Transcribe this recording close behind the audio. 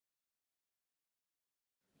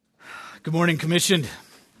Good morning, Commission.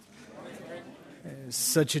 It's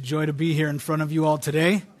such a joy to be here in front of you all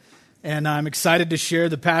today, and I'm excited to share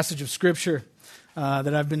the passage of Scripture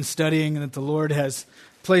that I've been studying and that the Lord has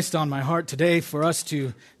placed on my heart today for us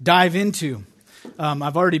to dive into.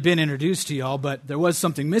 I've already been introduced to y'all, but there was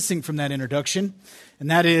something missing from that introduction,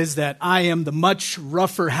 and that is that I am the much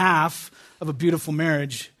rougher half of a beautiful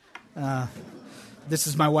marriage. This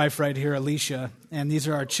is my wife right here, Alicia, and these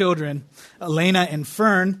are our children, Elena and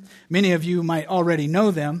Fern. Many of you might already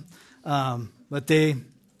know them, but they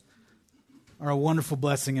are a wonderful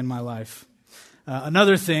blessing in my life.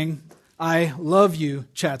 Another thing, I love you,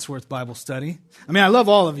 Chatsworth Bible Study. I mean, I love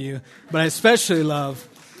all of you, but I especially love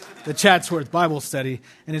the Chatsworth Bible Study,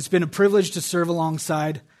 and it's been a privilege to serve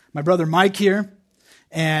alongside my brother Mike here,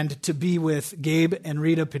 and to be with Gabe and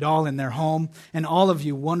Rita Pidal in their home, and all of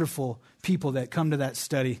you wonderful people that come to that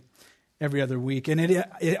study every other week. And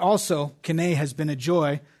it also, Kene has been a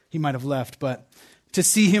joy, he might have left, but to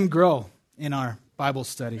see him grow in our Bible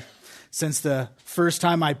study. Since the first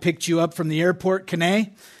time I picked you up from the airport,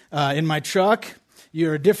 Kene, in my truck,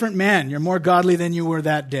 you're a different man. You're more godly than you were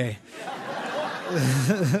that day.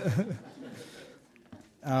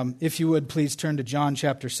 If you would, please turn to John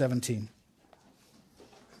chapter 17.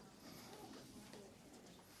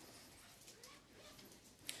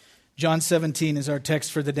 John 17 is our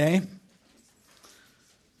text for the day.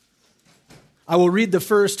 I will read the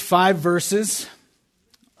first 5 verses,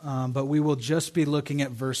 but we will just be looking at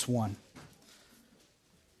verse 1.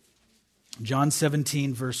 John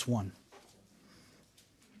 17, verse 1.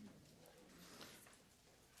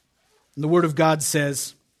 And the Word of God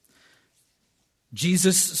says,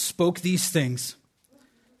 Jesus spoke these things,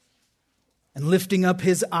 and lifting up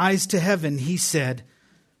his eyes to heaven, he said,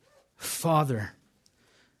 Father,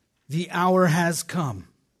 the hour has come.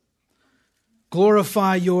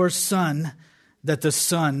 Glorify your Son, that the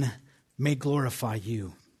Son may glorify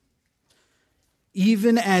you.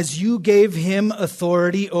 Even as you gave him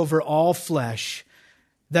authority over all flesh,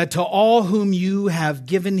 that to all whom you have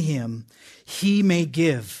given him, he may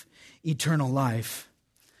give eternal life.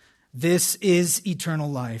 This is eternal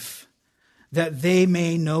life, that they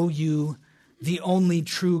may know you, the only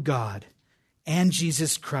true God, and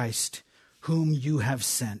Jesus Christ, whom you have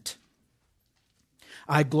sent.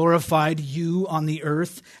 I glorified you on the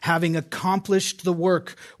earth, having accomplished the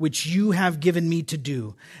work which you have given me to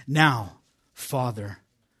do. Now, Father,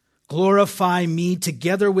 glorify me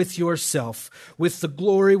together with yourself, with the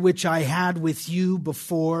glory which I had with you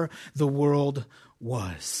before the world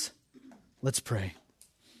was. Let's pray.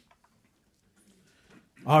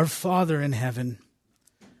 Our Father in heaven,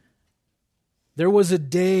 there was a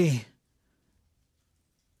day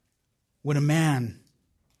when a man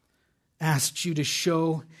asked you to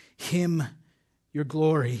show him your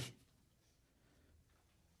glory.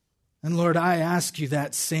 And Lord, I ask you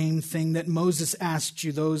that same thing that Moses asked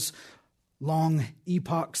you those long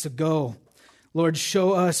epochs ago. Lord,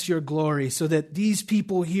 show us your glory so that these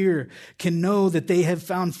people here can know that they have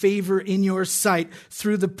found favor in your sight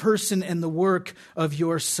through the person and the work of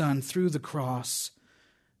your Son, through the cross.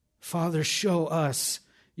 Father, show us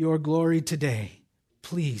your glory today,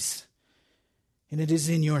 please. And it is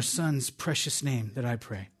in your Son's precious name that I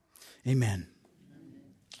pray. Amen.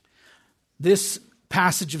 This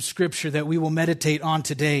passage of Scripture that we will meditate on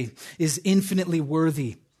today is infinitely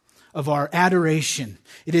worthy of our adoration.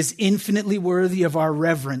 It is infinitely worthy of our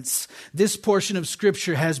reverence. This portion of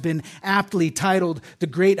Scripture has been aptly titled the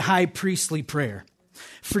Great High Priestly Prayer.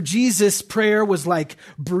 For Jesus, prayer was like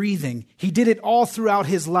breathing. He did it all throughout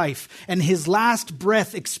his life, and his last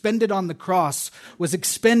breath expended on the cross was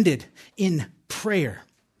expended in prayer.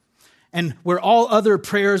 And where all other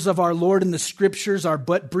prayers of our Lord in the Scriptures are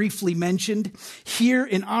but briefly mentioned, here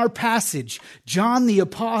in our passage, John the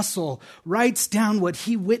Apostle writes down what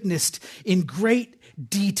he witnessed in great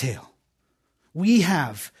detail. We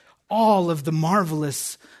have all of the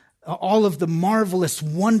marvelous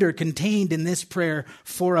wonder contained in this prayer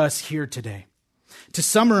for us here today. To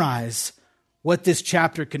summarize what this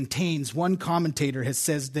chapter contains, one commentator has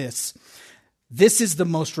said this: this is the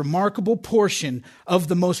most remarkable portion of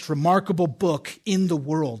the most remarkable book in the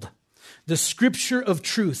world. The Scripture of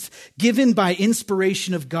truth, given by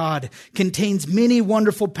inspiration of God, contains many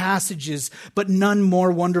wonderful passages, but none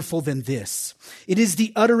more wonderful than this. It is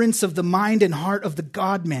the utterance of the mind and heart of the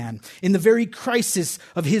God-man in the very crisis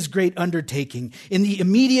of his great undertaking, in the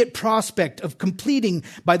immediate prospect of completing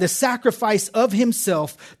by the sacrifice of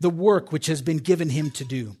himself the work which has been given him to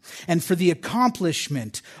do, and for the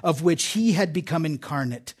accomplishment of which he had become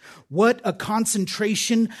incarnate. What a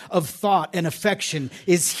concentration of thought and affection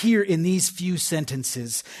is here in these these few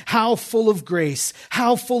sentences. How full of grace,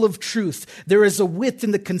 how full of truth. There is a width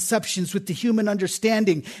in the conceptions which the human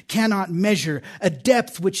understanding cannot measure, a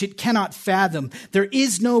depth which it cannot fathom. There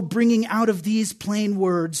is no bringing out of these plain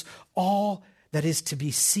words all that is to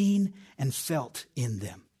be seen and felt in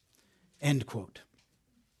them. End quote.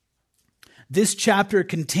 This chapter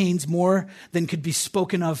contains more than could be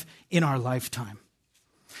spoken of in our lifetime.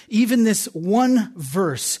 Even this one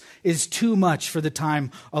verse is too much for the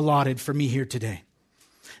time allotted for me here today.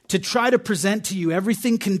 To try to present to you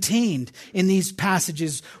everything contained in these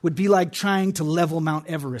passages would be like trying to level Mount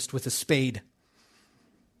Everest with a spade.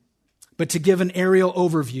 But to give an aerial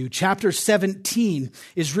overview, chapter 17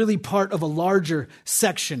 is really part of a larger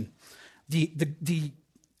section, the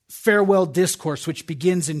farewell discourse, which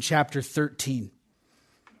begins in chapter 13.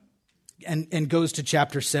 And goes to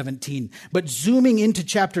chapter 17. But zooming into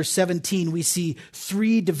chapter 17, we see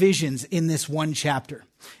three divisions in this one chapter.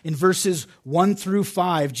 In verses 1 through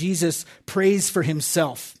 5, Jesus prays for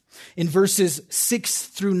himself. In verses 6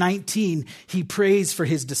 through 19, he prays for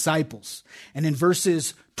his disciples. And in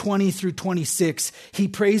verses 20 through 26, he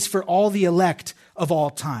prays for all the elect of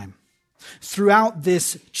all time. Throughout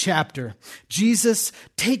this chapter, Jesus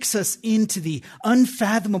takes us into the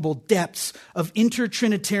unfathomable depths of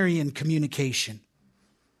intertrinitarian communication.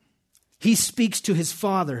 He speaks to his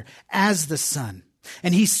Father as the Son,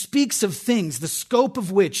 and he speaks of things, the scope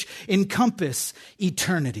of which encompass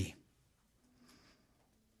eternity.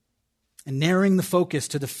 And narrowing the focus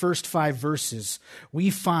to the first 5 verses,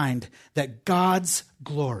 we find that God's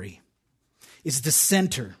glory is the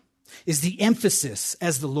center, is the emphasis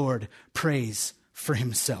as the Lord prays for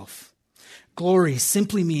himself. Glory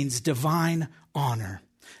simply means divine honor,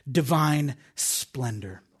 divine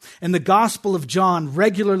splendor. And the Gospel of John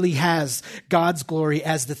regularly has God's glory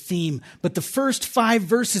as the theme, but the first 5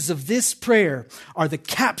 verses of this prayer are the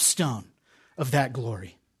capstone of that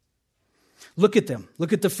glory. Look at them.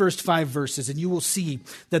 Look at the first 5 verses, and you will see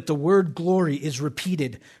that the word glory is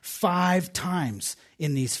repeated 5 times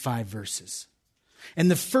in these 5 verses.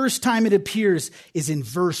 And the first time it appears is in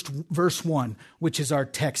verse 1, which is our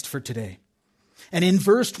text for today. And in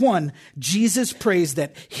verse 1, Jesus prays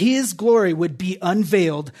that his glory would be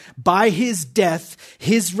unveiled by his death,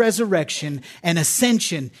 his resurrection, and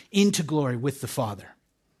ascension into glory with the Father.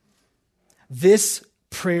 This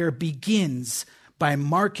prayer begins by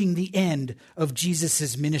marking the end of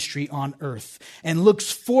Jesus' ministry on earth and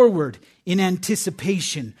looks forward in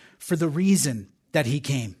anticipation for the reason that he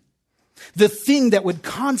came. The thing that would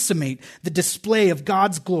consummate the display of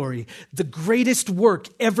God's glory, the greatest work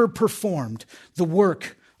ever performed, the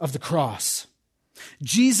work of the cross.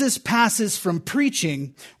 Jesus passes from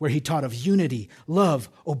preaching, where he taught of unity, love,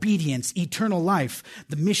 obedience, eternal life,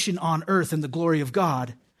 the mission on earth and the glory of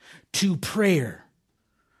God, to prayer,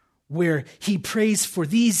 where he prays for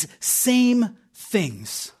these same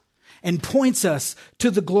things and points us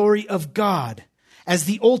to the glory of God as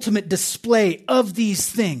the ultimate display of these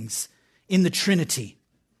things in the Trinity.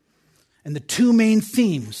 And the 2 main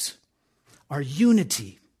themes are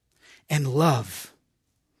unity and love.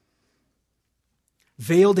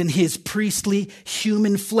 Veiled in his priestly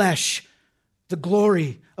human flesh, the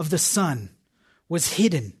glory of the Son was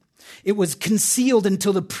hidden. It was concealed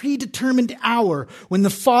until the predetermined hour when the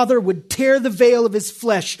Father would tear the veil of his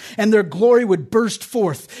flesh and their glory would burst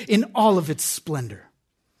forth in all of its splendor.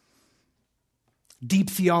 Deep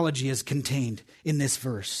theology is contained in this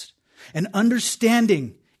verse. And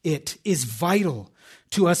understanding it is vital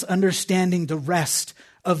to us understanding the rest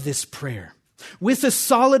of this prayer. With a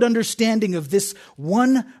solid understanding of this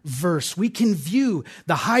one verse, we can view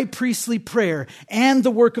the high priestly prayer and the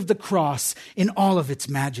work of the cross in all of its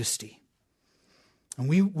majesty.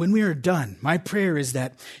 And when we are done, my prayer is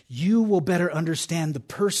that you will better understand the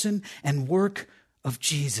person and work of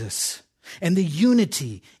Jesus and the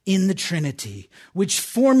unity in the Trinity, which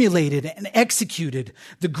formulated and executed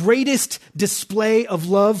the greatest display of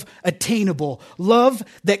love attainable, love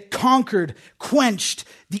that conquered, quenched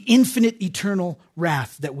the infinite eternal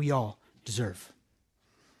wrath that we all deserve.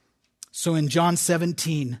 So in John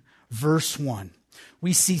 17, verse 1,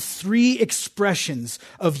 we see 3 expressions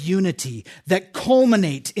of unity that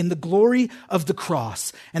culminate in the glory of the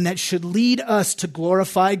cross and that should lead us to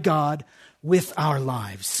glorify God with our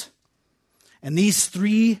lives. And these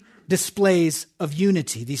 3 displays of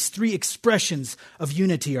unity, these 3 expressions of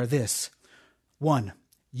unity are this. 1,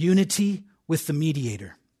 unity with the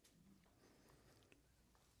mediator.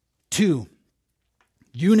 2,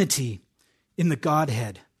 unity in the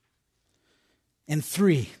Godhead. And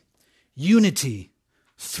 3, unity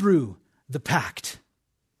through the pact.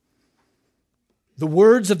 The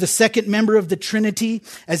words of the second member of the Trinity,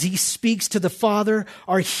 as he speaks to the Father,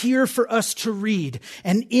 are here for us to read,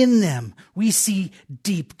 and in them we see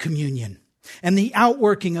deep communion and the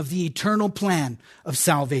outworking of the eternal plan of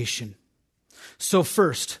salvation. So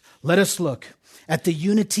first, let us look at the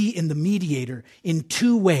unity in the mediator in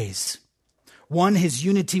two ways. One, his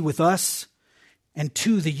unity with us, and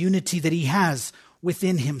two, the unity that he has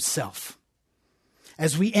within himself.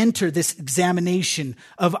 As we enter this examination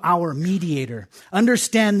of our mediator,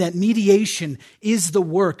 understand that mediation is the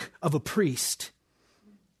work of a priest.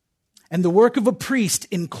 And the work of a priest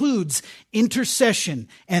includes intercession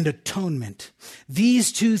and atonement.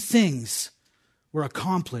 These two things were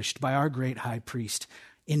accomplished by our great high priest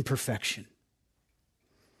in perfection.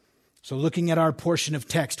 So looking at our portion of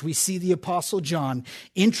text, we see the Apostle John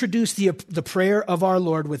introduce the prayer of our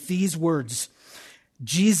Lord with these words.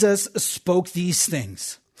 Jesus spoke these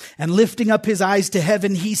things, and lifting up his eyes to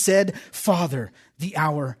heaven, he said, Father, the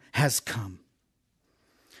hour has come.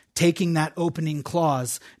 Taking that opening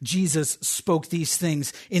clause, Jesus spoke these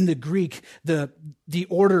things. In the Greek, the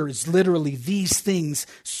order is literally these things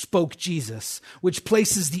spoke Jesus, which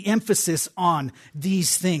places the emphasis on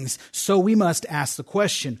these things. So we must ask the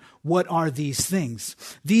question, what are these things?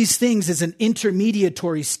 These things is an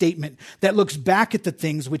intermediatory statement that looks back at the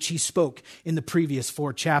things which he spoke in the previous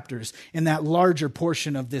 4 chapters, in that larger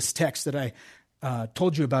portion of this text that I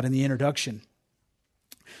told you about in the introduction.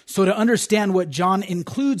 So to understand what John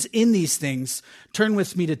includes in these things, turn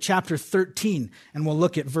with me to chapter 13, and we'll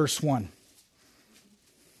look at verse 1.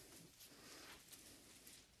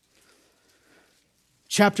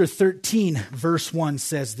 Chapter 13, verse 1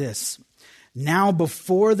 says this, Now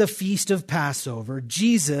before the feast of Passover,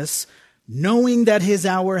 Jesus, knowing that his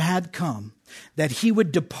hour had come, that he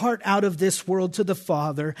would depart out of this world to the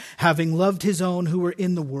Father, having loved his own who were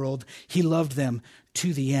in the world, he loved them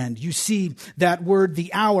to the end. You see, that word,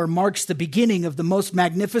 the hour, marks the beginning of the most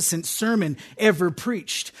magnificent sermon ever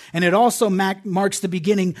preached. And it also marks the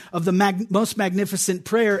beginning of the most magnificent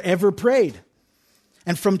prayer ever prayed.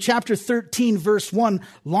 And from chapter 13, verse 1,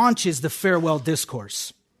 launches the farewell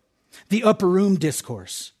discourse, the upper room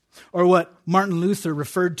discourse, or what Martin Luther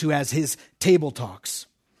referred to as his table talks.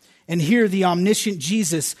 And here the omniscient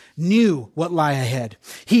Jesus knew what lay ahead.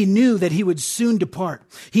 He knew that he would soon depart.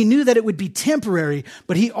 He knew that it would be temporary,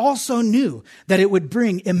 but he also knew that it would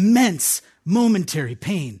bring immense momentary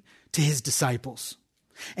pain to his disciples.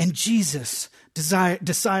 And Jesus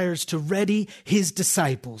desires to ready his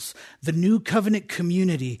disciples, the new covenant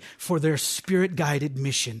community, for their spirit-guided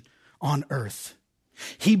mission on earth.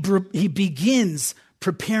 He begins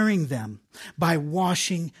preparing them by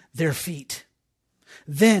washing their feet.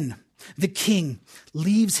 Then the king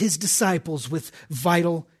leaves his disciples with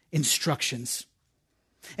vital instructions.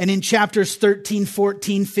 And in chapters 13,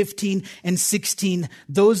 14, 15, and 16,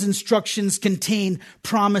 those instructions contain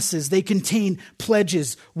promises. They contain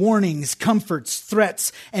pledges, warnings, comforts,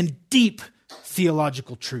 threats, and deep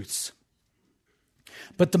theological truths.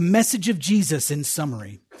 But the message of Jesus, in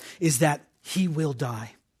summary, is that he will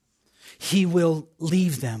die. He will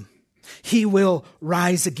leave them. He will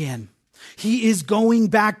rise again. He is going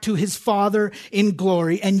back to his Father in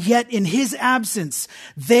glory, and yet in his absence,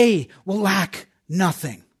 they will lack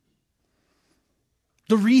nothing.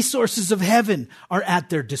 The resources of heaven are at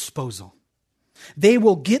their disposal. They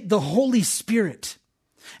will get the Holy Spirit,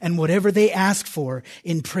 and whatever they ask for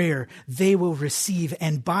in prayer, they will receive,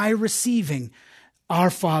 and by receiving,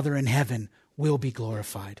 our Father in heaven will be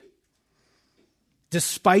glorified.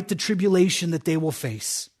 Despite the tribulation that they will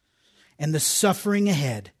face and the suffering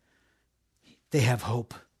ahead, they have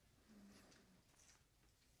hope.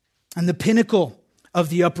 And the pinnacle of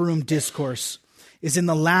the upper room discourse is in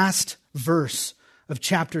the last verse of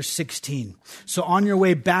chapter 16. So on your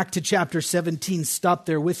way back to chapter 17, stop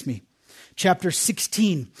there with me. Chapter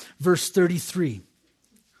 16, verse 33.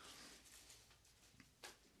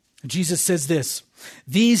 Jesus says this,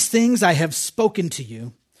 "These things I have spoken to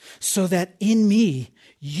you, so that in me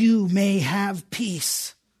you may have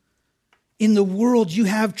peace. In the world you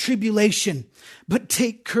have tribulation, but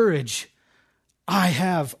take courage. I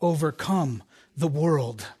have overcome the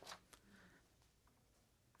world."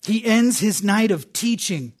 He ends his night of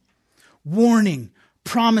teaching, warning,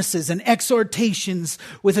 promises, and exhortations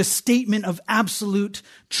with a statement of absolute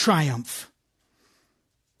triumph.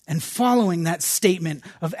 And following that statement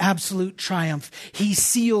of absolute triumph, he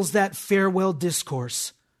seals that farewell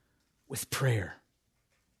discourse with prayer.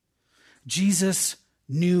 Jesus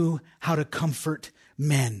knew how to comfort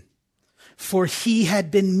men, for he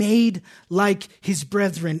had been made like his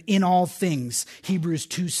brethren in all things, Hebrews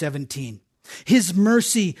 2:17. His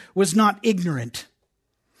mercy was not ignorant.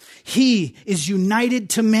 He is united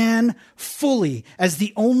to man fully as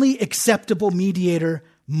the only acceptable mediator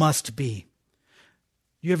must be.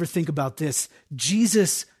 You ever think about this?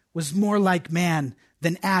 Jesus was more like man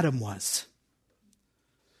than Adam was.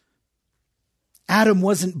 Adam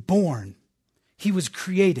wasn't born. He was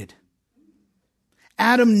created.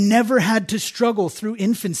 Adam never had to struggle through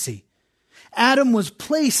infancy. Adam was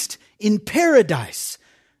placed in paradise.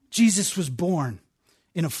 Jesus was born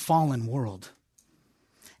in a fallen world.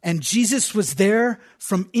 And Jesus was there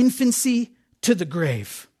from infancy to the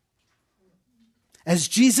grave. As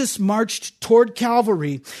Jesus marched toward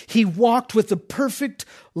Calvary, he walked with a perfect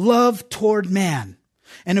love toward man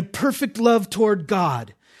and a perfect love toward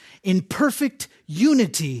God in perfect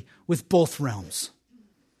unity with both realms.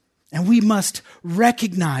 And we must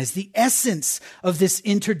recognize the essence of this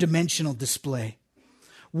interdimensional display.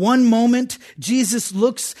 One moment, Jesus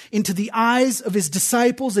looks into the eyes of his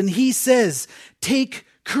disciples and he says, "Take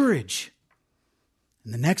courage."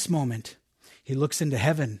 And the next moment, he looks into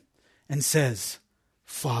heaven and says,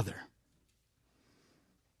 "Father."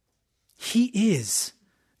 He is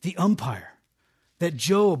the umpire that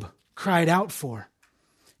Job cried out for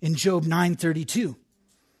in Job 9:32.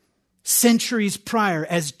 Centuries prior,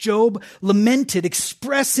 as Job lamented,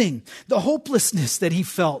 expressing the hopelessness that he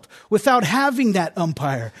felt without having that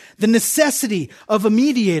umpire, the necessity of a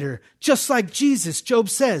mediator, just like Jesus, Job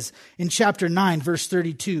says in chapter 9, verse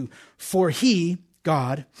 32, "For he,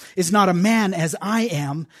 God, is not a man as I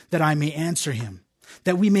am, that I may answer him,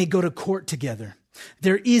 that we may go to court together.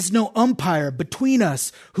 There is no umpire between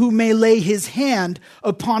us who may lay his hand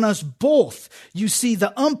upon us both." You see,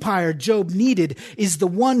 the umpire Job needed is the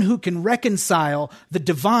one who can reconcile the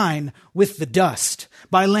divine with the dust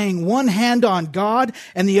by laying one hand on God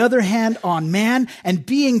and the other hand on man and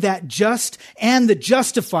being that just and the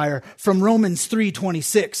justifier from Romans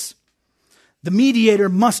 3:26. The mediator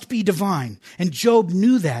must be divine, and Job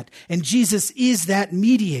knew that, and Jesus is that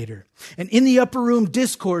mediator. And in the upper room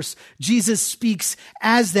discourse, Jesus speaks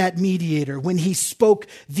as that mediator when he spoke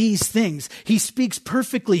these things. He speaks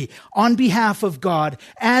perfectly on behalf of God,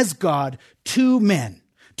 as God, to men,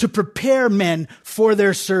 to prepare men for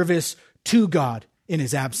their service to God in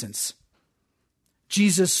his absence.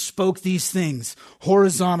 Jesus spoke these things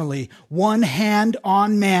horizontally, one hand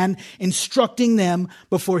on man, instructing them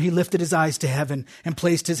before he lifted his eyes to heaven and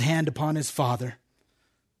placed his hand upon his Father.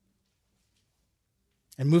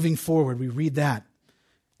 And moving forward, we read that,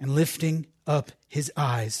 and lifting up his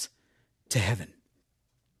eyes to heaven.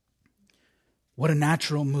 What a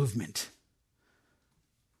natural movement.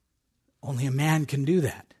 Only a man can do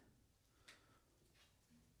that.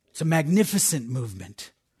 It's a magnificent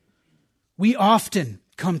movement. We often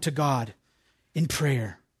come to God in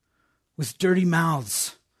prayer with dirty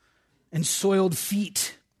mouths and soiled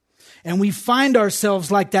feet. And we find ourselves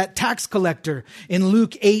like that tax collector in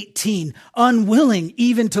Luke 18, unwilling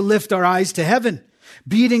even to lift our eyes to heaven,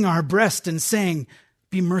 beating our breast and saying,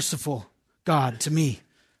 "Be merciful, God, to me,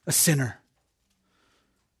 a sinner."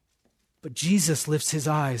 But Jesus lifts his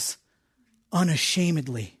eyes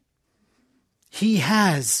unashamedly. He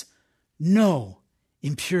has no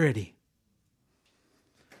impurity.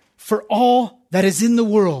 For all that is in the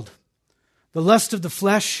world, the lust of the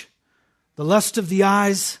flesh, the lust of the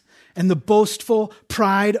eyes, and the boastful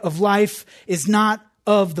pride of life is not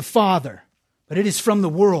of the Father, but it is from the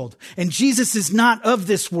world. And Jesus is not of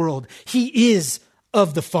this world. He is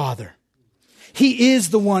of the Father. He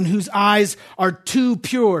is the one whose eyes are too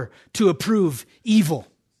pure to approve evil.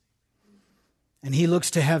 And he looks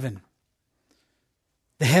to heaven,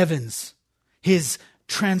 the heavens, his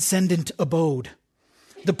transcendent abode,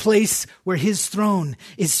 the place where his throne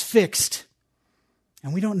is fixed.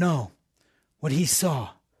 And we don't know what he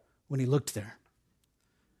saw when he looked there.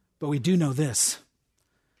 But we do know this: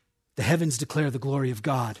 the heavens declare the glory of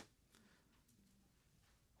God.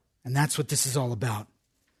 And that's what this is all about.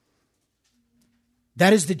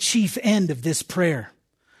 That is the chief end of this prayer,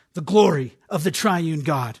 the glory of the triune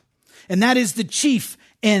God. And that is the chief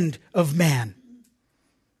end of man.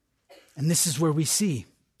 And this is where we see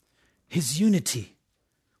his unity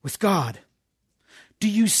with God. Do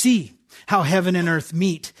you see how heaven and earth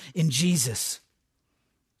meet in Jesus?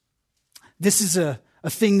 This is a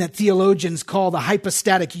thing that theologians call the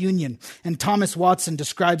hypostatic union, and Thomas Watson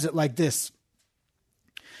describes it like this: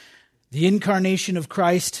 the incarnation of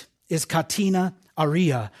Christ is katina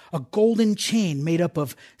aria, a golden chain made up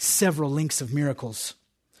of several links of miracles.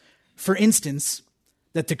 For instance,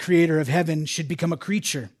 that the creator of heaven should become a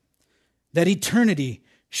creature, that eternity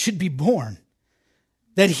should be born,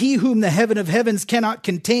 that he whom the heaven of heavens cannot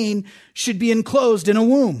contain should be enclosed in a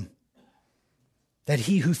womb, that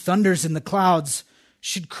he who thunders in the clouds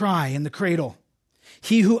should cry in the cradle.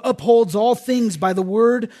 He who upholds all things by the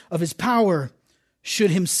word of his power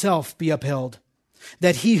should himself be upheld.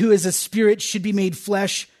 That he who is a spirit should be made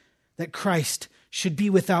flesh, that Christ should be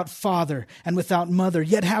without father and without mother,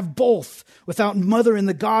 yet have both, without mother in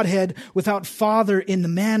the Godhead, without father in the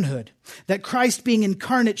manhood. That Christ being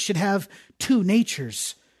incarnate should have two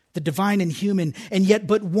natures, the divine and human, and yet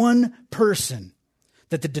but one person.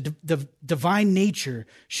 That the divine nature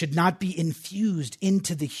should not be infused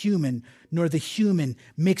into the human, nor the human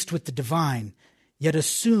mixed with the divine, yet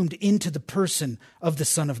assumed into the person of the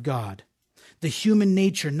Son of God. The human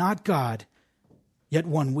nature, not God, yet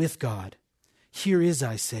one with God. Here is,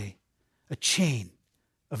 I say, a chain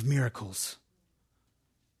of miracles.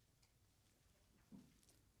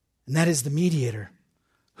 And that is the mediator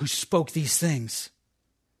who spoke these things.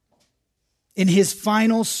 In his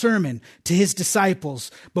final sermon to his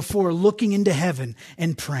disciples before looking into heaven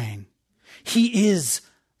and praying. He is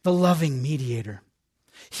the loving mediator.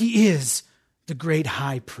 He is the great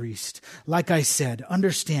high priest. Like I said,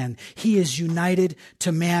 understand, he is united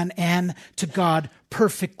to man and to God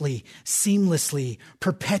perfectly, seamlessly,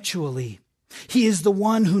 perpetually. He is the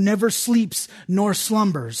one who never sleeps nor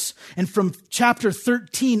slumbers. And from chapter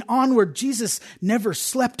 13 onward, Jesus never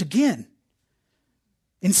slept again.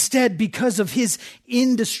 Instead, because of his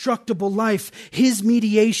indestructible life, his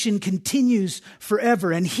mediation continues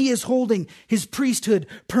forever, and he is holding his priesthood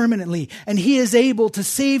permanently, and he is able to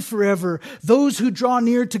save forever those who draw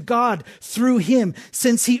near to God through him,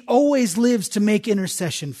 since he always lives to make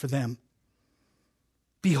intercession for them.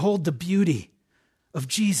 Behold the beauty of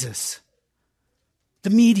Jesus,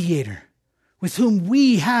 the mediator, with whom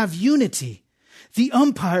we have unity, the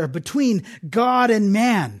umpire between God and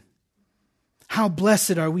man. How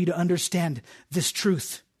blessed are we to understand this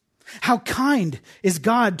truth. How kind is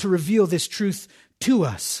God to reveal this truth to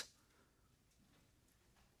us.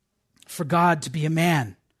 For God to be a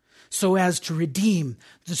man, so as to redeem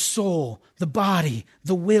the soul, the body,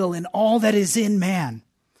 the will, and all that is in man.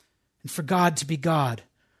 And for God to be God,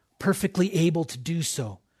 perfectly able to do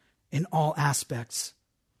so in all aspects,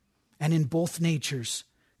 and in both natures,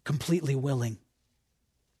 completely willing.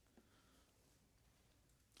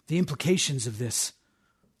 The implications of this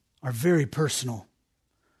are very personal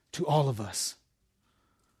to all of us.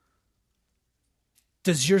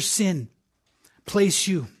 Does your sin place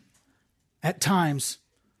you at times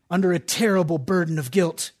under a terrible burden of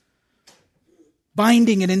guilt,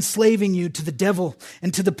 binding and enslaving you to the devil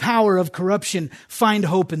and to the power of corruption? Find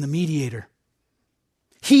hope in the mediator.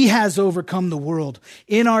 He has overcome the world.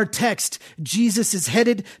 In our text, Jesus is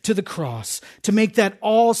headed to the cross to make that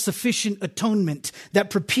all-sufficient atonement,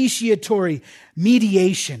 that propitiatory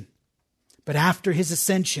mediation. But after his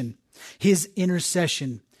ascension, his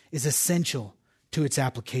intercession is essential to its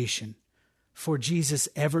application. For Jesus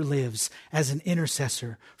ever lives as an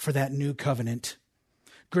intercessor for that new covenant.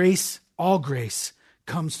 Grace, all grace,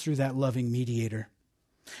 comes through that loving mediator.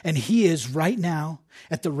 And he is right now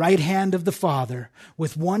at the right hand of the Father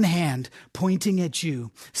with one hand pointing at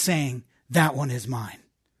you, saying, that one is mine.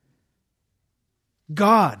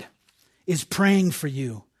 God is praying for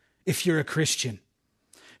you if you're a Christian.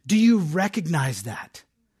 Do you recognize that?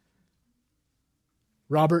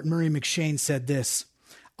 Robert Murray McShane said this,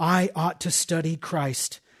 I ought to study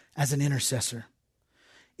Christ as an intercessor.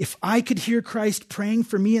 If I could hear Christ praying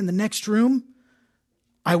for me in the next room,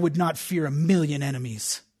 I would not fear a million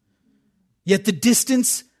enemies. Yet the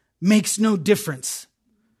distance makes no difference.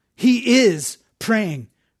 He is praying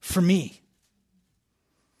for me.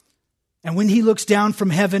 And when he looks down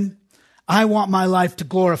from heaven, I want my life to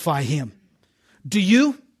glorify him. Do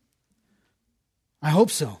you? I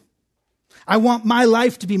hope so. I want my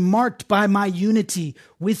life to be marked by my unity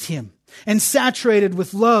with him and saturated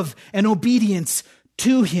with love and obedience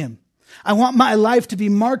to him. I want my life to be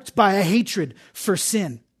marked by a hatred for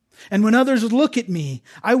sin. And when others look at me,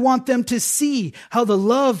 I want them to see how the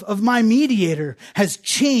love of my mediator has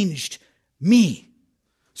changed me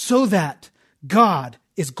so that God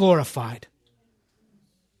is glorified.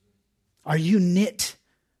 Are you knit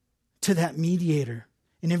to that mediator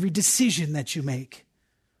in every decision that you make?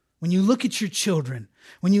 When you look at your children,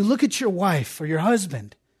 when you look at your wife or your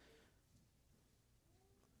husband.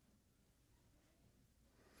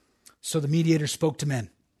 So the mediator spoke to men.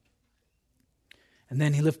 And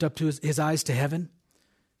then he lifted up to his eyes to heaven,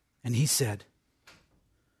 and he said,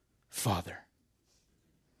 Father.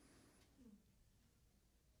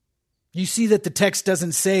 You see that the text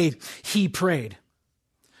doesn't say he prayed,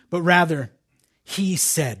 but rather he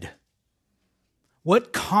said.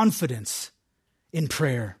 What confidence in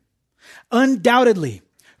prayer. Undoubtedly,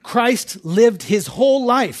 Christ lived his whole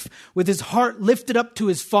life with his heart lifted up to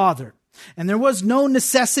his Father. And there was no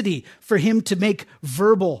necessity for him to make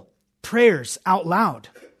verbal prayers out loud.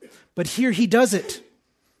 But here he does it.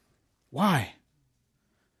 Why?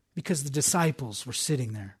 Because the disciples were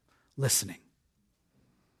sitting there listening.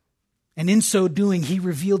 And in so doing, he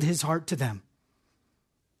revealed his heart to them.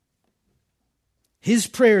 His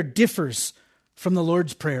prayer differs from the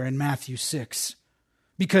Lord's Prayer in Matthew 6,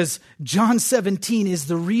 because John 17 is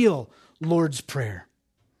the real Lord's Prayer.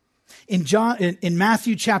 In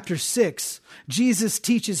Matthew chapter 6, Jesus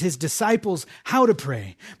teaches his disciples how to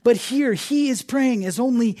pray. But here he is praying as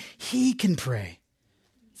only he can pray.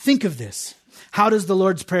 Think of this. How does the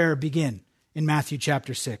Lord's Prayer begin in Matthew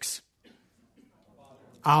chapter 6?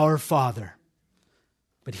 Our Father.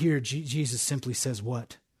 But here Jesus simply says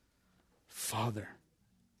what? Father.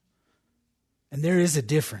 And there is a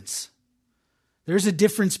difference. There's a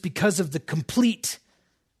difference because of the complete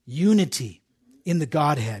unity in the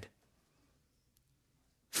Godhead.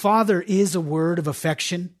 Father is a word of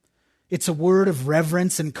affection. It's a word of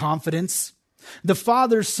reverence and confidence. The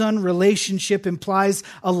father-son relationship implies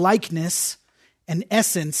a likeness, an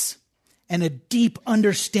essence, and a deep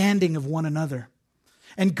understanding of one another.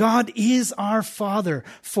 And God is our Father,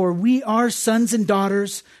 for we are sons and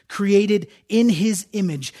daughters created in his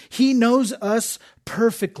image. He knows us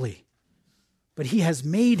perfectly, but he has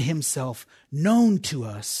made himself known to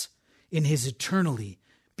us in his eternally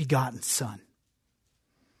begotten Son.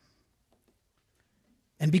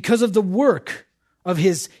 And because of the work of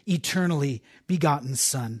his eternally begotten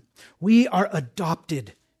Son, we are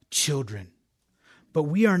adopted children, but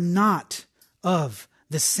we are not of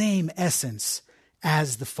the same essence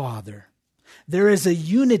as the Father. There is a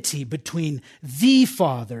unity between the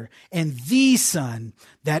Father and the Son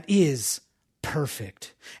that is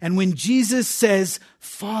perfect. And when Jesus says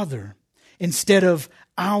Father instead of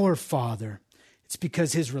our Father, it's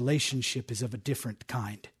because his relationship is of a different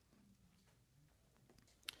kind.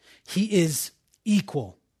 He is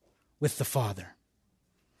equal with the Father.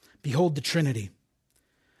 Behold the Trinity.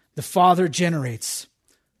 The Father generates.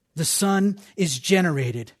 The Son is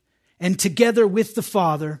generated. And together with the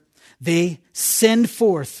Father, they send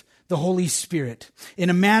forth the Holy Spirit in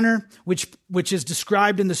a manner which is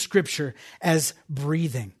described in the Scripture as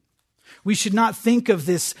breathing. We should not think of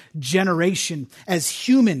this generation as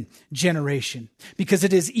human generation, because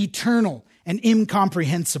it is eternal and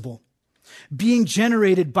incomprehensible. Being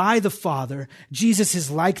generated by the Father, Jesus is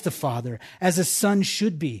like the Father, as a son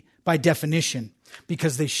should be by definition,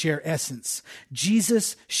 because they share essence.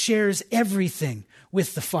 Jesus shares everything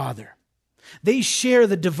with the Father. They share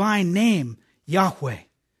the divine name, Yahweh,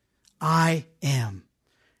 I am.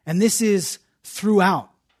 And this is throughout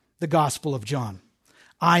the Gospel of John.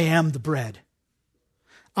 I am the bread.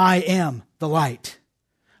 I am the light.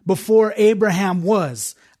 Before Abraham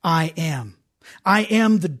was, I am. I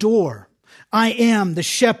am the door. I am the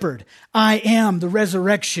shepherd. I am the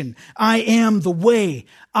resurrection. I am the way.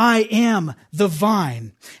 I am the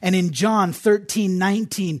vine. And in John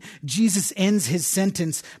 13:19, Jesus ends his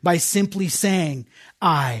sentence by simply saying,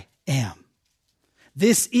 I am.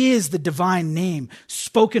 This is the divine name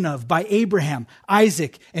spoken of by Abraham,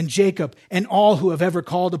 Isaac, and Jacob, and all who have ever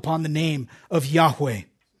called upon the name of Yahweh.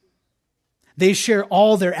 They share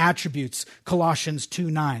all their attributes, Colossians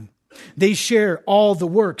 2:9. They share all the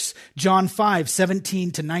works, John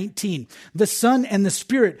 5:17-19. The Son and the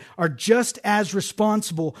Spirit are just as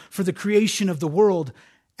responsible for the creation of the world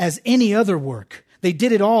as any other work. They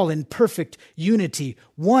did it all in perfect unity,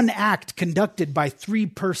 one act conducted by three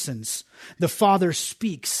persons. The Father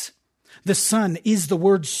speaks. The Son is the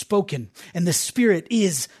word spoken, and the Spirit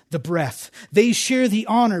is the breath. They share the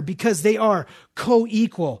honor because they are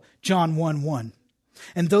co-equal, John 1:1.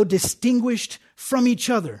 And though distinguished from each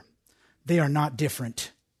other, they are not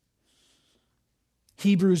different.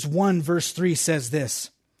 Hebrews 1 verse 3 says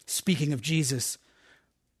this, speaking of Jesus,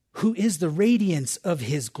 who is the radiance of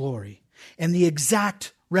his glory and the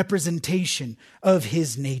exact representation of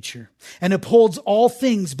his nature, and upholds all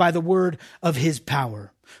things by the word of his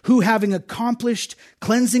power, who having accomplished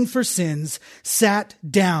cleansing for sins, sat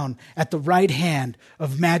down at the right hand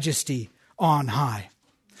of majesty on high.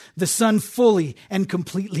 The Son fully and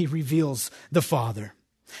completely reveals the Father.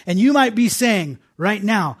 And you might be saying right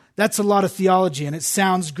now, that's a lot of theology and it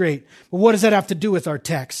sounds great. But what does that have to do with our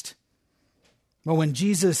text? Well, when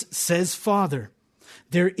Jesus says Father,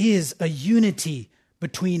 there is a unity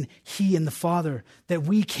between he and the Father that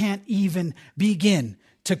we can't even begin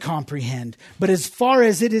to comprehend. But as far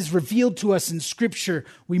as it is revealed to us in Scripture,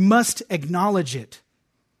 we must acknowledge it.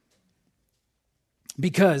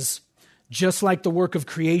 Because just like the work of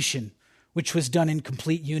creation which was done in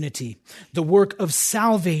complete unity. The work of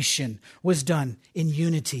salvation was done in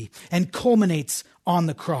unity and culminates on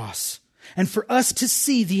the cross. And for us to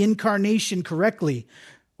see the incarnation correctly,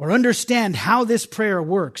 or understand how this prayer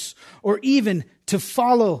works, or even to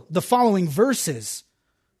follow the following verses,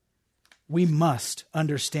 we must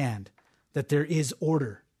understand that there is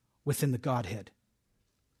order within the Godhead.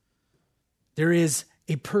 There is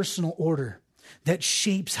a personal order that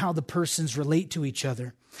shapes how the persons relate to each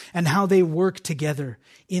other and how they work together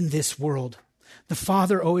in this world. The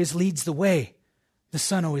Father always leads the way. The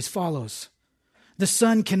Son always follows. The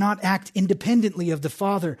Son cannot act independently of the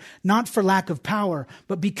Father, not for lack of power,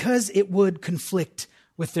 but because it would conflict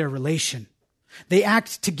with their relation. They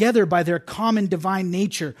act together by their common divine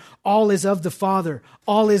nature. All is of the Father.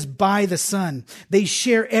 All is by the Son. They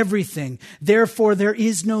share everything. Therefore, there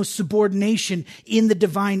is no subordination in the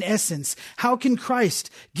divine essence. How can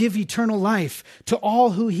Christ give eternal life to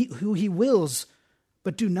all who he wills,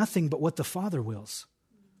 but do nothing but what the Father wills?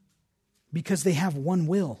 Because they have one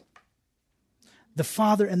will. The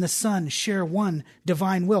Father and the Son share one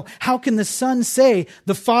divine will. How can the Son say,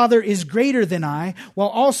 the Father is greater than I, while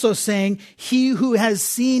also saying, he who has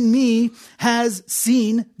seen me has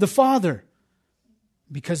seen the Father?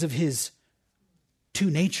 Because of his two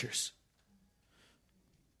natures.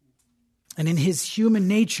 And in his human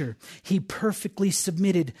nature, he perfectly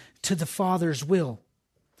submitted to the Father's will,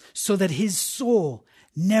 so that his soul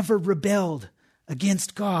never rebelled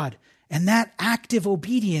against God. And that active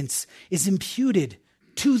obedience is imputed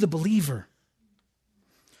to the believer.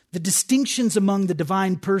 The distinctions among the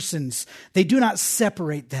divine persons, they do not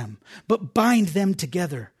separate them, but bind them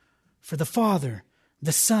together. For the Father,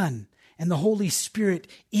 the Son, and the Holy Spirit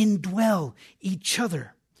indwell each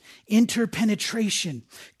other. Interpenetration,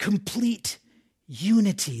 complete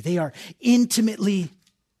unity. They are intimately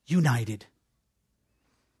united.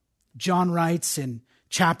 John writes in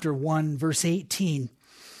chapter 1, verse 18,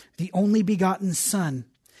 the only begotten Son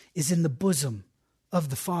is in the bosom of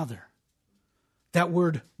the Father. That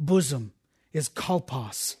word bosom is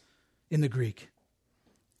kalpos in the Greek,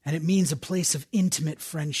 and it means a place of intimate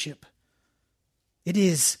friendship. It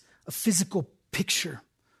is a physical picture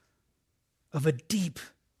of a deep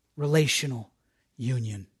relational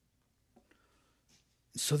union.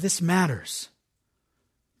 So this matters.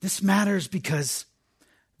 This matters because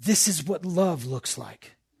this is what love looks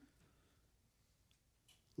like.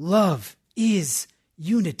 Love is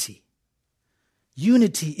unity.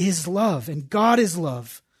 Unity is love, and God is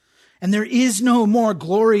love. And there is no more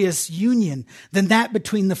glorious union than that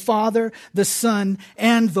between the Father, the Son,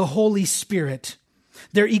 and the Holy Spirit.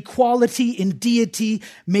 Their equality in deity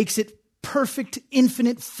makes it perfect,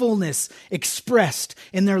 infinite fullness expressed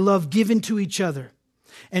in their love given to each other,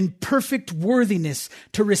 and perfect worthiness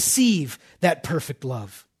to receive that perfect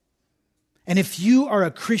love. And if you are a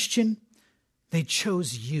Christian, they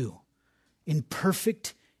chose you in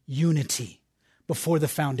perfect unity before the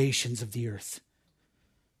foundations of the earth.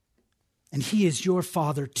 And he is your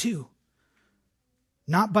Father too,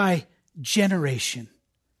 not by generation,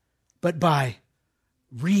 but by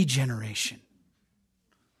regeneration.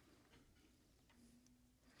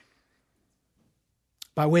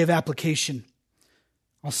 By way of application,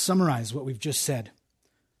 I'll summarize what we've just said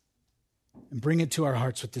and bring it to our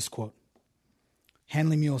hearts with this quote.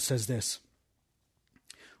 Handley Mule says this: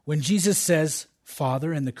 when Jesus says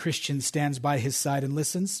Father and the Christian stands by his side and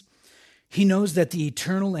listens, he knows that the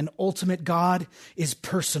eternal and ultimate God is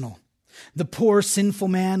personal. The poor, sinful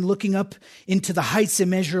man looking up into the heights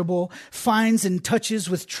immeasurable finds and touches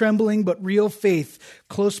with trembling but real faith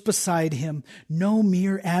close beside him no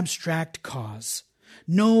mere abstract cause,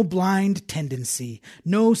 no blind tendency,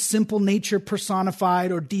 no simple nature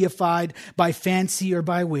personified or deified by fancy or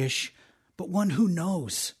by wish, but one who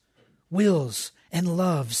knows, wills, and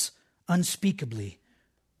loves unspeakably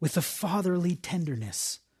with a fatherly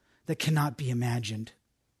tenderness that cannot be imagined.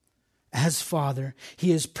 As Father,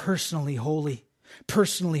 he is personally holy,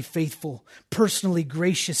 personally faithful, personally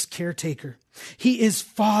gracious caretaker. He is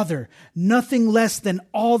Father, nothing less than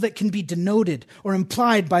all that can be denoted or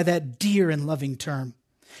implied by that dear and loving term.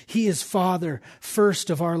 He is Father, first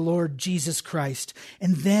of our Lord Jesus Christ,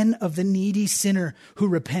 and then of the needy sinner who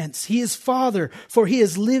repents. He is Father, for he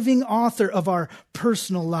is living author of our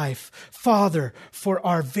personal life. Father, for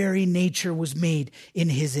our very nature was made in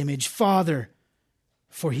his image. Father,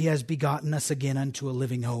 for he has begotten us again unto a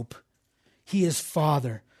living hope. He is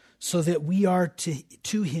Father, so that we are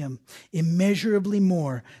to him immeasurably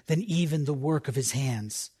more than even the work of his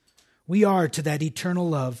hands. We are to that eternal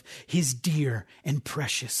love his dear and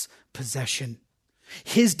precious possession.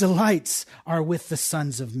 His delights are with the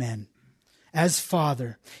sons of men. as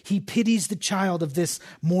Father. He pities the child of this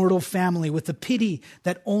mortal family with a pity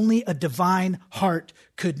that only a divine heart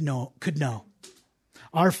could know.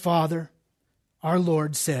 Our Father, our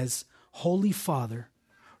Lord says, Holy Father,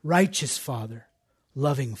 righteous Father,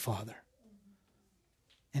 loving Father.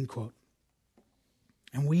 End quote.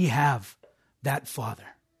 And we have that Father,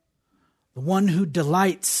 the one who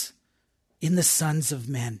delights in the sons of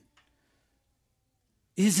men.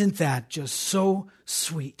 Isn't that just so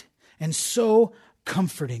sweet and so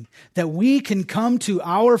comforting that we can come to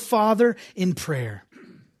our Father in prayer?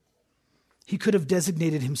 He could have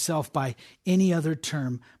designated himself by any other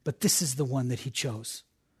term, but this is the one that he chose.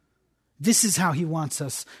 This is how he wants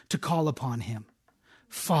us to call upon him.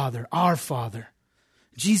 Father, our Father.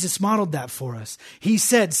 Jesus modeled that for us. He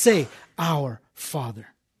said, say, our Father.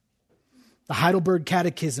 The Heidelberg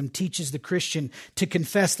Catechism teaches the Christian to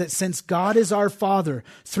confess that since God is our Father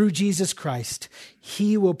through Jesus Christ,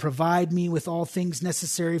 he will provide me with all things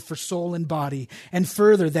necessary for soul and body, and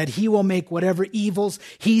further that he will make whatever evils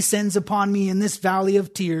he sends upon me in this valley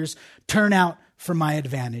of tears turn out for my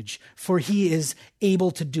advantage. For he is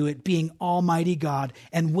able to do it, being Almighty God,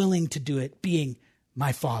 and willing to do it, being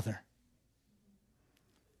my Father.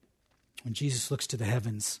 When Jesus looks to the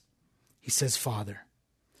heavens, he says, Father.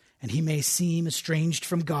 And he may seem estranged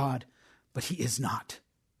from God, but he is not.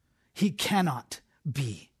 He cannot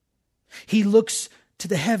be. He looks to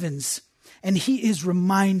the heavens, and he is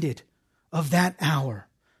reminded of that hour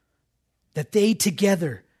that they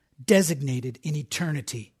together designated in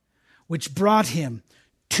eternity, which brought him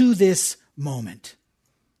to this moment.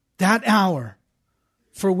 That hour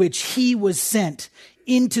for which he was sent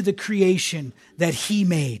into the creation that he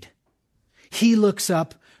made. He looks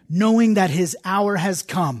up, knowing that his hour has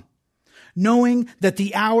come, knowing that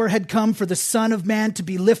the hour had come for the Son of Man to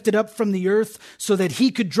be lifted up from the earth so that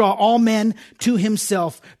he could draw all men to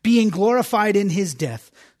himself, being glorified in his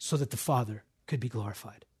death so that the Father could be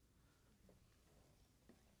glorified.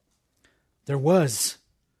 There was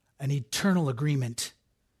an eternal agreement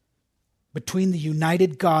between the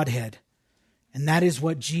united Godhead, and that is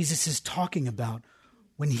what Jesus is talking about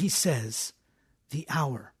when he says, the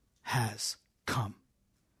hour has come.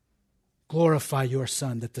 Glorify your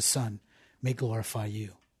Son, that the Son may glorify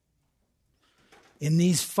you. In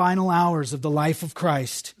these final hours of the life of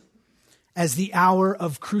Christ, as the hour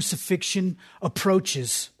of crucifixion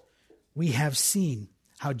approaches, we have seen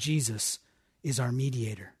how Jesus is our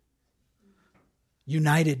mediator,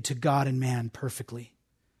 united to God and man perfectly.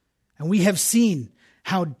 And we have seen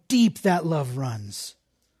how deep that love runs.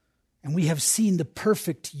 And we have seen the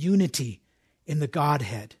perfect unity in the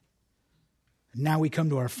Godhead. And now we come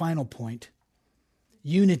to our final point.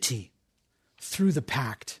 Unity through the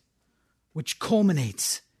pact, which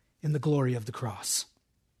culminates in the glory of the cross.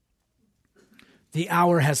 The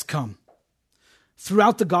hour has come.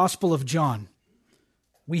 Throughout the Gospel of John,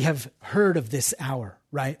 we have heard of this hour,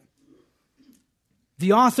 right?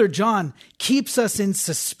 The author, John, keeps us in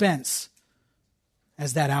suspense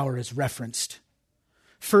as that hour is referenced.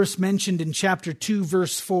 First mentioned in chapter 2,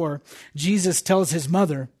 verse 4, Jesus tells his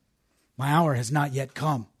mother, my hour has not yet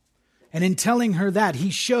come. And in telling her that, he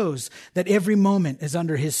shows that every moment is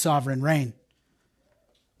under his sovereign reign.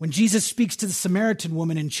 When Jesus speaks to the Samaritan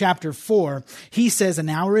woman in chapter 4, he says, an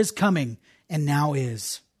hour is coming, and now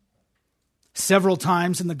is. Several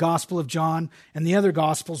times in the Gospel of John and the other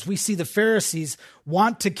Gospels, we see the Pharisees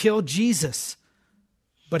want to kill Jesus,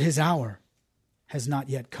 but his hour has not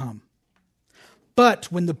yet come.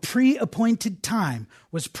 But when the pre-appointed time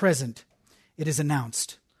was present, it is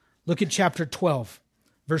announced. Look at chapter 12,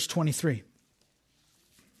 verse 23.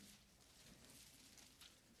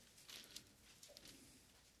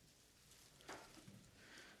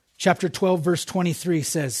 Chapter 12, verse 23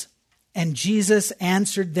 says, and Jesus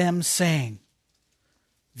answered them, saying,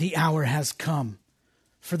 the hour has come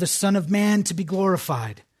for the Son of Man to be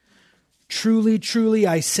glorified. Truly, truly,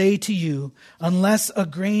 I say to you, unless a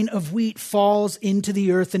grain of wheat falls into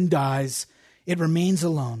the earth and dies, it remains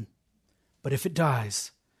alone. But if it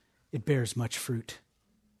dies, it bears much fruit.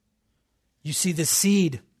 You see, the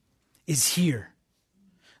seed is here.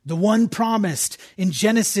 The one promised in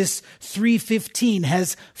Genesis 3:15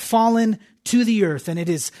 has fallen to the earth, and it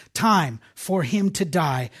is time for him to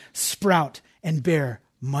die, sprout, and bear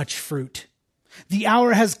much fruit. The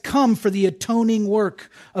hour has come for the atoning work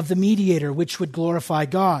of the mediator, which would glorify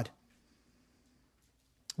God.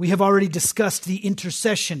 We have already discussed the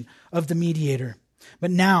intercession of the mediator, but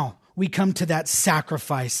now we come to that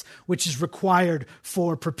sacrifice which is required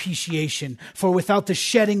for propitiation. For without the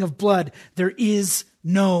shedding of blood, there is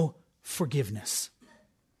no forgiveness.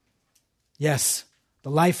 Yes, the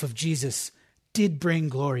life of Jesus did bring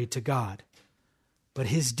glory to God, but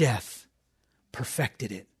his death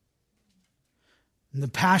perfected it. And the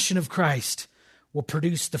passion of Christ will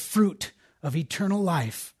produce the fruit of eternal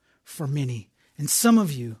life for many. And some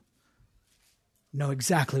of you know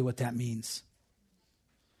exactly what that means.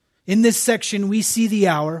 In this section, we see the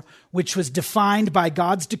hour which was defined by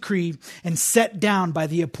God's decree and set down by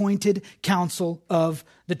the appointed council of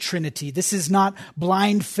the Trinity. This is not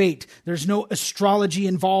blind fate. There's no astrology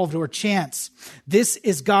involved or chance. This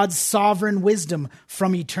is God's sovereign wisdom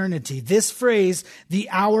from eternity. This phrase, "the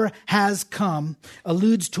hour has come,"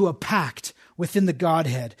 alludes to a pact within the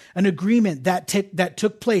Godhead, an agreement that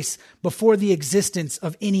took place before the existence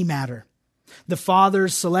of any matter. The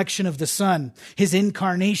Father's selection of the Son, his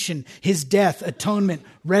incarnation, his death, atonement,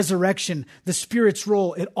 resurrection, the Spirit's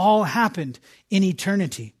role, it all happened in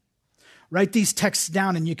eternity. Write these texts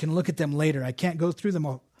down and you can look at them later. I can't go through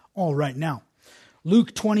them all right now.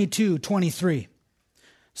 Luke 22:23,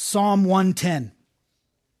 Psalm 110,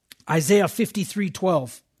 Isaiah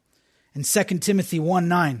 53:12, and 2 Timothy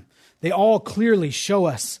 1:9. They all clearly show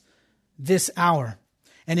us this hour.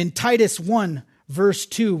 And in Titus 1, Verse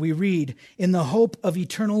 2, we read, "In the hope of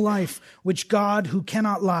eternal life, which God, who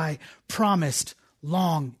cannot lie, promised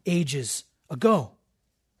long ages ago."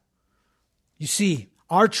 You see,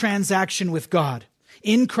 our transaction with God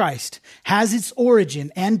in Christ has its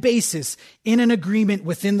origin and basis in an agreement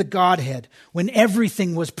within the Godhead when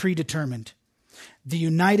everything was predetermined. The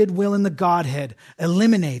united will in the Godhead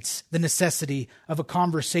eliminates the necessity of a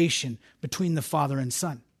conversation between the Father and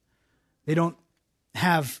Son. They don't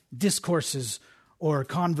have discourses or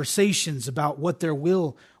conversations about what their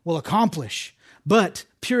will accomplish. But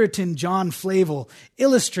Puritan John Flavel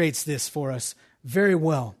illustrates this for us very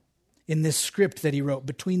well in this script that he wrote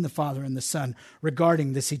between the Father and the Son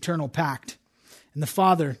regarding this eternal pact. And the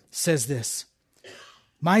Father says this,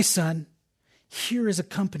 "My Son, here is a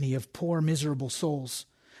company of poor, miserable souls.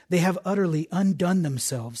 They have utterly undone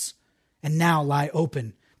themselves and now lie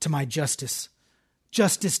open to my justice.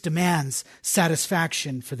 Justice demands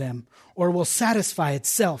satisfaction for them, or will satisfy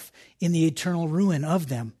itself in the eternal ruin of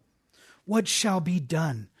them. What shall be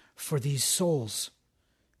done for these souls?"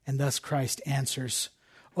 And thus Christ answers,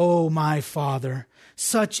 "O my Father,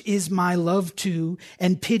 such is my love to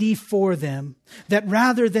and pity for them, that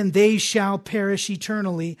rather than they shall perish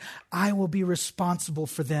eternally, I will be responsible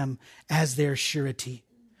for them as their surety.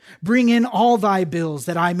 Bring in all thy bills,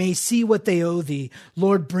 that I may see what they owe thee.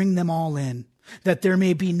 Lord, bring them all in, that there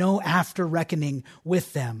may be no after reckoning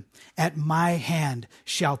with them. At my hand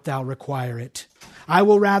shalt thou require it. I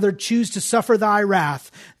will rather choose to suffer thy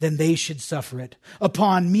wrath than they should suffer it.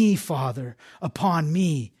 Upon me, Father, upon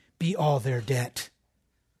me be all their debt."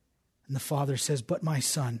 And the Father says, "But my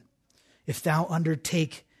Son, if thou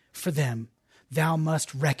undertake for them, thou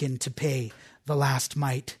must reckon to pay the last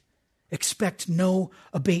mite. Expect no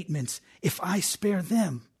abatements. If I spare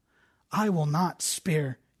them, I will not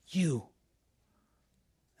spare you."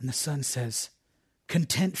 And the Son says,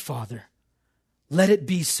 "Content, Father, let it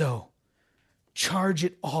be so. Charge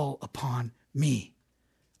it all upon me.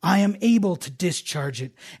 I am able to discharge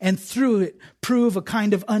it, and through it prove a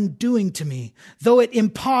kind of undoing to me. Though it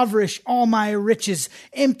impoverish all my riches,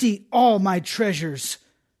 empty all my treasures,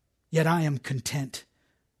 yet I am content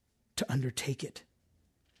to undertake it."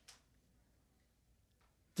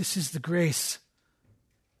 This is the grace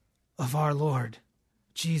of our Lord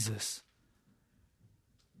Jesus.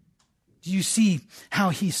 Do you see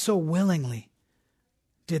how he so willingly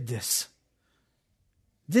did this?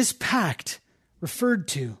 This pact referred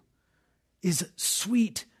to is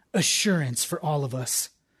sweet assurance for all of us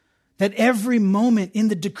that every moment in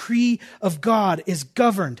the decree of God is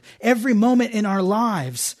governed. Every moment in our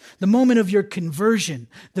lives, the moment of your conversion,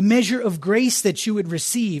 the measure of grace that you would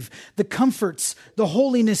receive, the comforts, the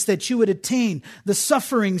holiness that you would attain, the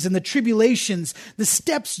sufferings and the tribulations, the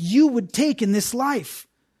steps you would take in this life.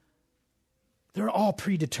 They're all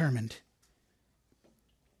predetermined.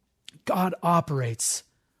 God operates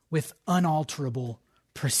with unalterable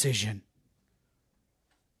precision.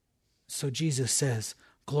 So Jesus says,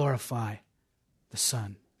 glorify the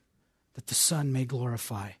Son, that the Son may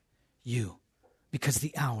glorify you, because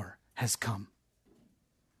the hour has come.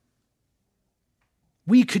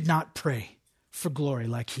 We could not pray for glory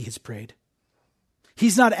like he has prayed.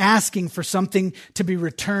 He's not asking for something to be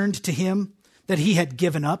returned to him that he had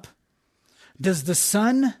given up. Does the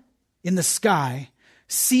sun in the sky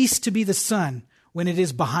cease to be the sun when it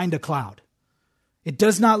is behind a cloud? It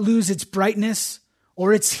does not lose its brightness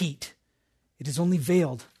or its heat. It is only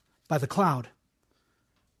veiled by the cloud.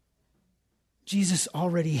 Jesus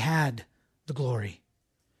already had the glory.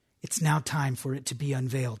 It's now time for it to be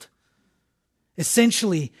unveiled.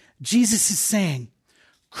 Essentially, Jesus is saying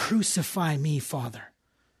crucify me, Father.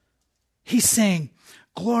 He's saying,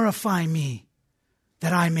 glorify me,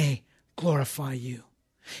 that I may glorify you.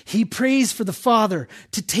 He prays for the Father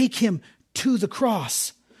to take him to the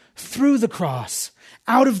cross, through the cross,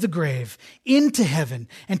 out of the grave, into heaven,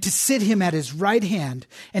 and to sit him at his right hand,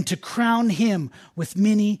 and to crown him with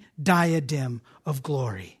many diadem of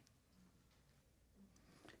glory.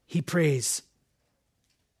 He prays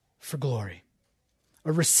for glory,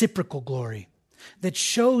 a reciprocal glory that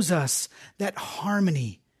shows us that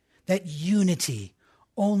harmony, that unity,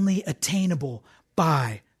 only attainable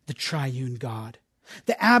by the triune God.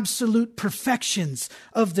 The absolute perfections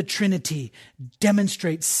of the Trinity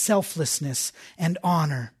demonstrate selflessness and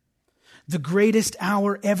honor. The greatest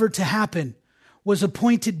hour ever to happen was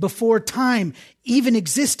appointed before time even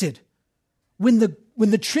existed, when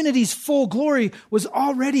the Trinity's full glory was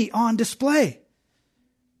already on display.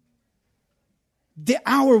 The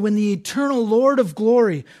hour when the eternal Lord of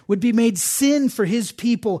glory would be made sin for his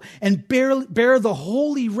people and bear the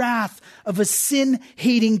holy wrath of a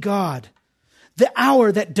sin-hating God. The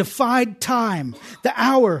hour that defied time. The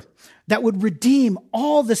hour that would redeem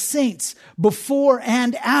all the saints before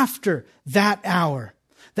and after that hour.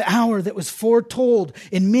 The hour that was foretold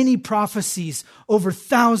in many prophecies over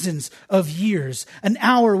thousands of years. An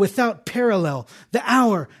hour without parallel. The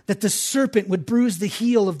hour that the serpent would bruise the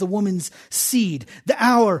heel of the woman's seed. The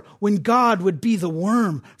hour when God would be the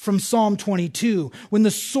worm from Psalm 22. When the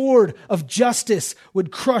sword of justice would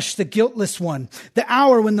crush the guiltless one. The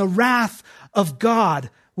hour when the wrath of God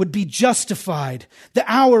would be justified. The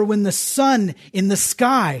hour when the sun in the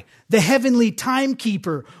sky, the heavenly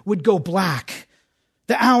timekeeper, would go black.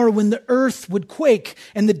 The hour when the earth would quake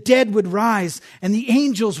and the dead would rise and the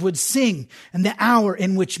angels would sing, and the hour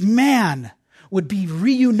in which man would be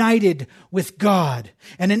reunited with God,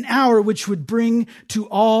 and an hour which would bring to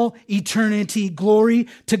all eternity glory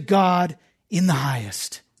to God in the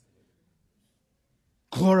highest.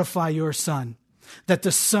 Glorify your Son, that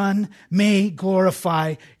the Son may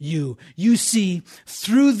glorify you. You see,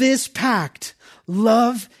 through this pact,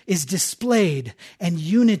 love is displayed and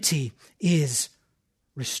unity is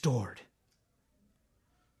restored.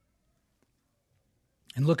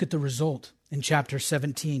 And look at the result in chapter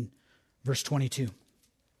 17, verse 22.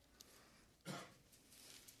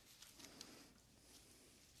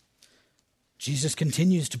 Jesus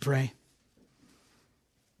continues to pray.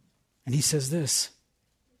 And he says this: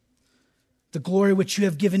 the glory which you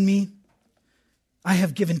have given me, I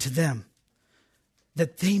have given to them,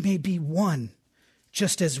 that they may be one,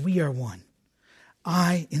 just as we are one.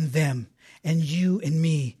 I in them, and you in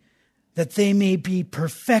me, that they may be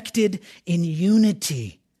perfected in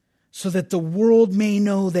unity, so that the world may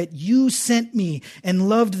know that you sent me and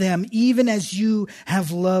loved them even as you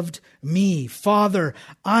have loved me. Father,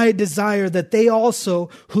 I desire that they also,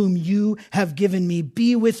 whom you have given me,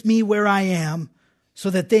 be with me where I am,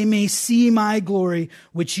 so that they may see my glory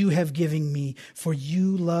which you have given me, for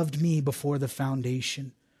you loved me before the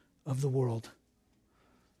foundation of the world.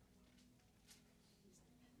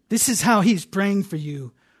 This is how he's praying for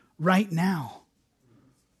you right now.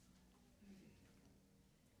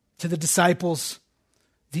 To the disciples,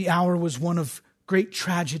 the hour was one of great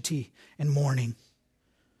tragedy and mourning.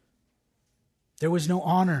 There was no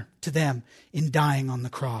honor to them in dying on the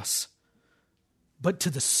cross. But to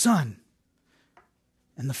the Son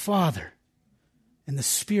and the Father and the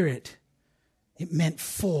Spirit, it meant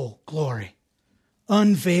full glory,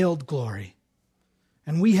 unveiled glory.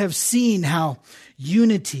 And we have seen how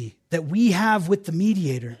unity that we have with the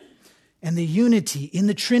mediator and the unity in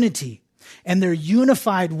the Trinity and their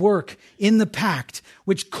unified work in the pact,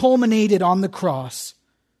 which culminated on the cross,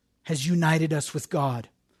 has united us with God.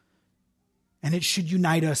 And it should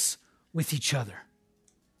unite us with each other.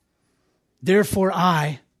 Therefore,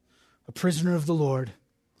 I, a prisoner of the Lord,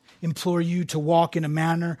 implore you to walk in a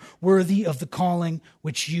manner worthy of the calling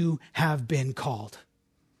which you have been called.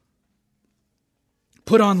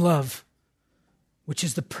 Put on love, which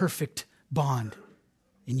is the perfect bond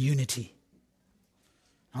in unity.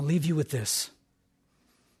 I'll leave you with this.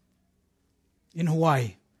 In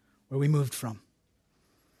Hawaii, where we moved from,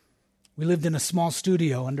 we lived in a small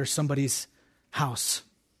studio under somebody's house,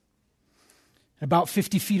 about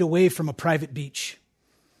 50 feet away from a private beach.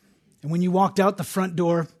 And when you walked out the front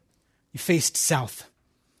door, you faced south.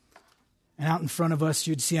 And out in front of us,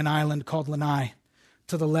 you'd see an island called Lanai.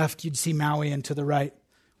 To the left, you'd see Maui, and to the right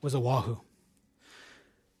was Oahu.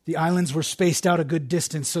 The islands were spaced out a good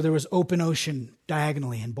distance, so there was open ocean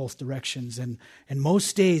diagonally in both directions. And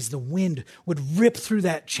most days, the wind would rip through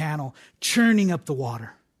that channel, churning up the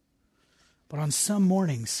water. But on some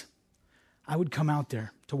mornings, I would come out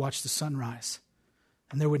there to watch the sunrise.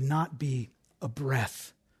 and there would not be a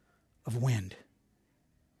breath of wind.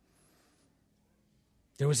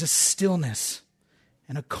 There was a stillness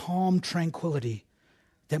and a calm tranquility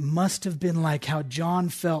that must have been like how John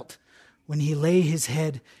felt when he lay his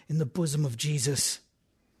head in the bosom of Jesus.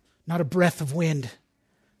 Not a breath of wind,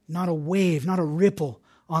 not a wave, not a ripple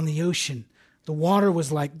on the ocean. The water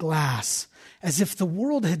was like glass, as if the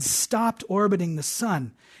world had stopped orbiting the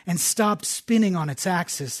sun and stopped spinning on its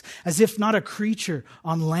axis, as if not a creature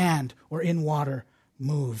on land or in water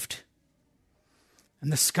moved.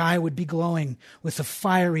 And the sky would be glowing with a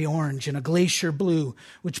fiery orange and a glacier blue,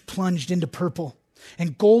 which plunged into purple.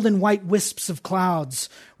 And golden white wisps of clouds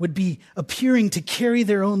would be appearing to carry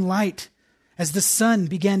their own light as the sun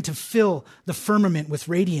began to fill the firmament with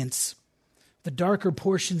radiance. The darker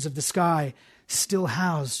portions of the sky still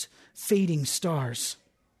housed fading stars.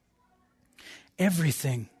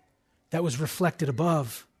 Everything that was reflected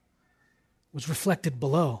above was reflected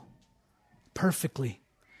below, perfectly,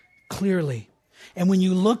 clearly. And when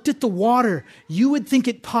you looked at the water, you would think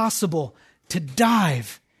it possible to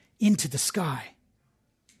dive into the sky.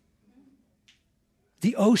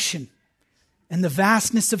 The ocean and the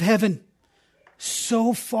vastness of heaven,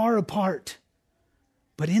 so far apart,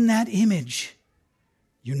 but in that image,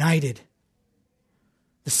 united.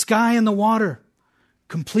 The sky and the water,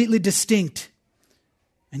 completely distinct,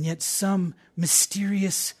 and yet some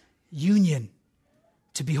mysterious union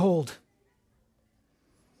to behold.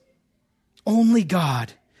 Only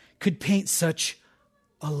God could paint such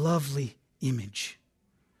a lovely image.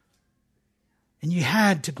 And you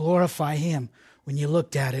had to glorify Him when you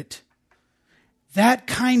looked at it. That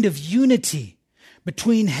kind of unity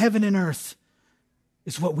between heaven and earth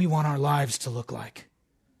is what we want our lives to look like.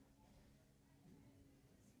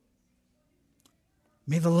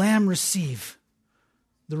 May the Lamb receive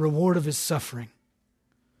the reward of His suffering,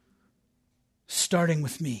 starting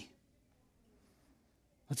with me.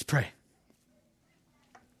 Let's pray.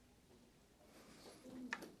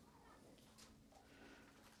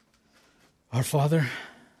 Our Father,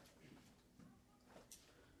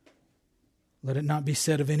 let it not be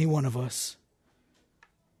said of any one of us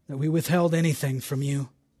that we withheld anything from you.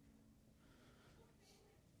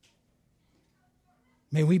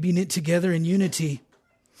 May we be knit together in unity,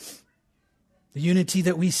 the unity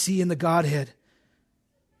that we see in the Godhead,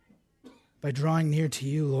 by drawing near to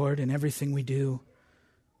you, Lord, in everything we do.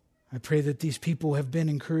 I pray that these people have been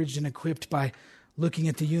encouraged and equipped by looking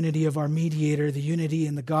at the unity of our mediator, the unity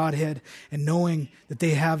in the Godhead, and knowing that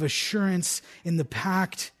they have assurance in the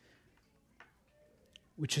pact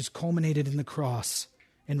which has culminated in the cross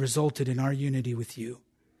and resulted in our unity with you.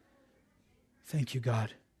 Thank you,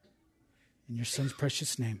 God. In your Son's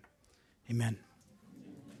precious name, amen.